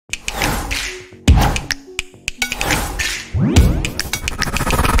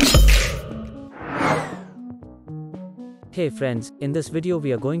Hey friends, in this video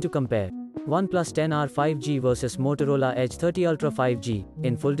we are going to compare OnePlus 10R 5G versus Motorola Edge 30 Ultra 5G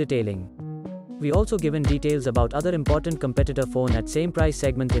in full detailing. We also given details about other important competitor phone at same price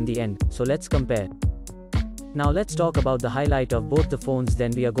segment in the end, so let's compare. Now let's talk about the highlight of both the phones,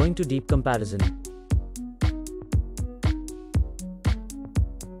 then we are going to deep comparison.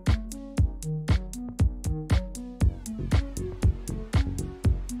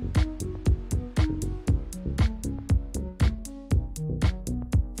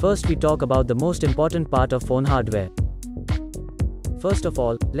 First we talk about the most important part of phone hardware. First of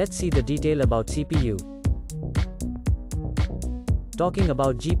all, let's see the detail about CPU. Talking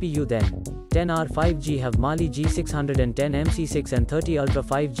about GPU then, 10R 5G have Mali G610 MC6 and 30 Ultra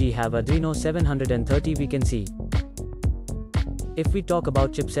 5G have Adreno 730 we can see. If we talk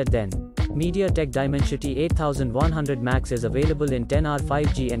about chipset then, MediaTek Dimensity 8100 Max is available in 10R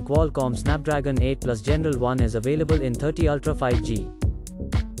 5G and Qualcomm Snapdragon 8 Plus General 1 is available in 30 Ultra 5G.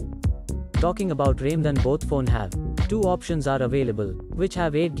 Talking about RAM then both phone have two options are available, which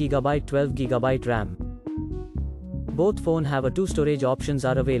have 8GB 12GB RAM. Both phone have a two storage options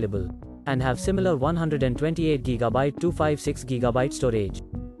are available, and have similar 128GB 256GB storage.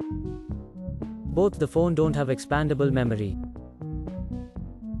 Both the phone don't have expandable memory.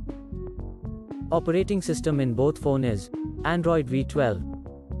 Operating system in both phone is Android V12.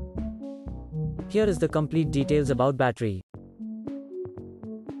 Here is the complete details about battery.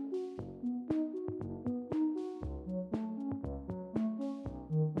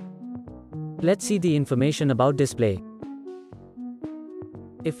 Let's see the information about display.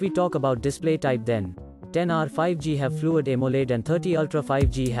 If we talk about display type then, 10R 5G have Fluid AMOLED and 30 Ultra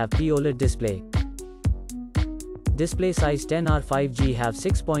 5G have POLED display. Display size 10R 5G have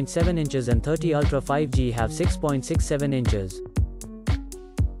 6.7 inches and 30 Ultra 5G have 6.67 inches.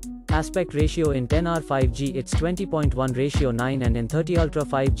 Aspect ratio in 10R 5G it's 20:1:9 and in 30 Ultra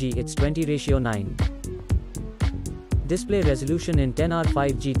 5G it's 20:9. Display resolution in 10R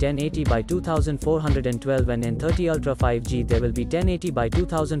 5G 1080x2412 and in 30 Ultra 5G there will be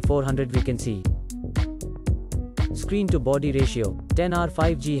 1080x2400 we can see. Screen to body ratio, 10R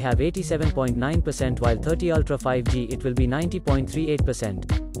 5G have 87.9% while 30 Ultra 5G it will be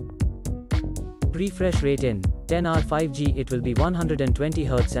 90.38%. Refresh rate in 10R 5G it will be 120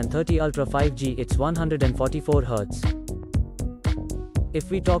 Hz and 30 Ultra 5G it's 144 Hz. If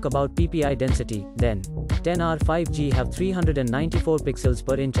we talk about PPI density, then 10R 5G have 394 pixels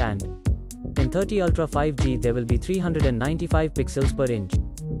per inch and in 30 Ultra 5G there will be 395 pixels per inch.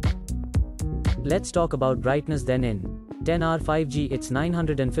 Let's talk about brightness then in 10R 5G it's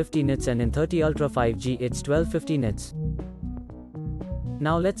 950 nits and in 30 Ultra 5G it's 1250 nits.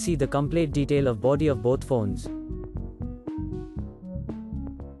 Now let's see the complete detail of body of both phones.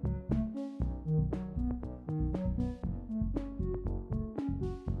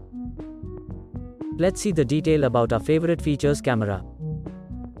 Let's see the detail about our favorite features camera.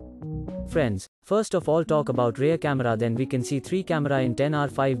 Friends, first of all talk about rear camera, then we can see 3 camera in 10R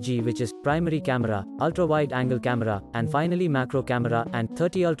 5G which is primary camera, ultra wide angle camera, and finally macro camera, and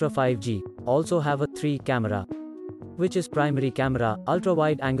 30 Ultra 5G also have a 3 camera, which is primary camera, ultra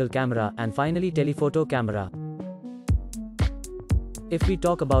wide angle camera, and finally telephoto camera. If we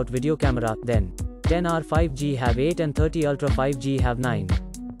talk about video camera, then 10R 5G have 8 and 30 Ultra 5G have 9.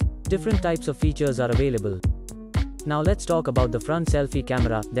 Different types of features are available. Now let's talk about the front selfie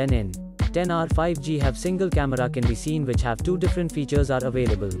camera, then in 10R 5G have single camera can be seen which have 2 different features are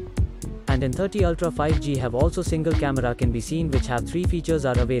available. And in 30 Ultra 5G have also single camera can be seen which have 3 features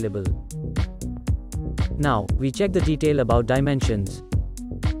are available. Now, we check the detail about dimensions.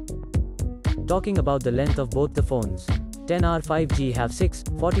 Talking about the length of both the phones. 10R 5G have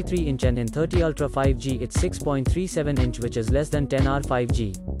 6.43 inch and in 30 Ultra 5G it's 6.37 inch which is less than 10R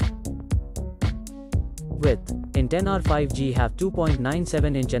 5G. Width, in 10R 5G have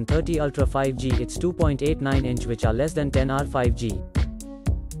 2.97 inch and 30 Ultra 5G it's 2.89 inch which are less than 10R 5G.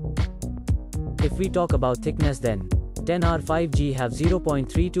 If we talk about thickness then, 10R 5G have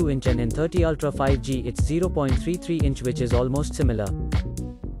 0.32 inch and in 30 Ultra 5G it's 0.33 inch which is almost similar.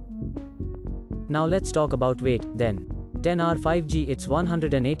 Now let's talk about weight, then. 10R 5G it's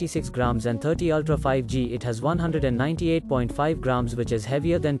 186 grams and 30 Ultra 5G it has 198.5 grams which is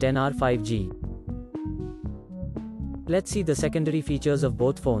heavier than 10R 5G. Let's see the secondary features of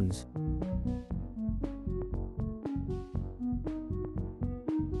both phones.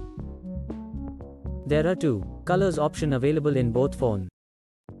 There are 2 colors option available in both phone.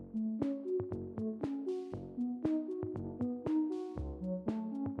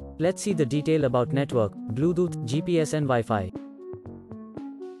 Let's see the detail about network, Bluetooth, GPS and Wi-Fi.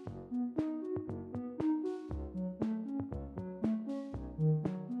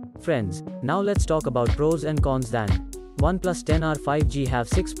 Friends, now let's talk about pros and cons then. OnePlus 10R 5G have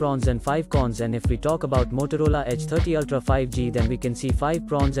 6 pros and 5 cons, and if we talk about Motorola Edge 30 Ultra 5G, then we can see 5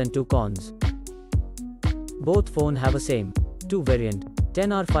 pros and 2 cons. Both phone have a same 2 variant.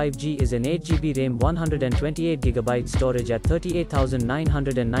 10R 5G is in 8GB RAM, 128GB storage at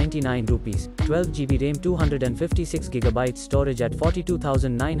 38,999 rupees, 12GB RAM, 256GB storage at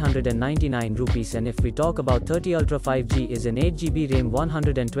 42,999 rupees, and if we talk about 30 Ultra 5G is in 8GB RAM,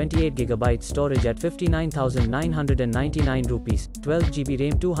 128GB storage at 59,999 rupees, 12GB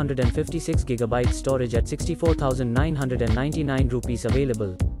RAM, 256GB storage at 64,999 rupees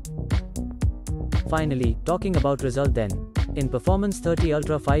available. Finally, talking about result then. In performance 30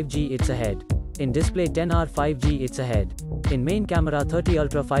 Ultra 5G it's ahead. In display 10R 5G it's ahead. In main camera 30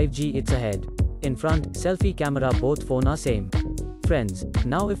 Ultra 5G it's ahead. In front, selfie camera both phone are same. Friends,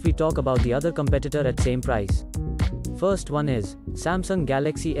 now if we talk about the other competitor at same price. First one is Samsung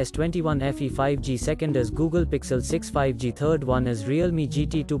Galaxy S21 FE 5G, second is Google Pixel 6 5G, third one is Realme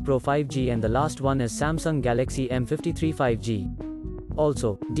GT2 Pro 5G, and the last one is Samsung Galaxy M53 5G.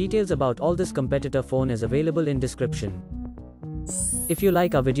 Also, details about all this competitor phone is available in description. If you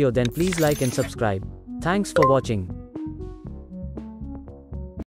like our video then please like and subscribe. Thanks for watching.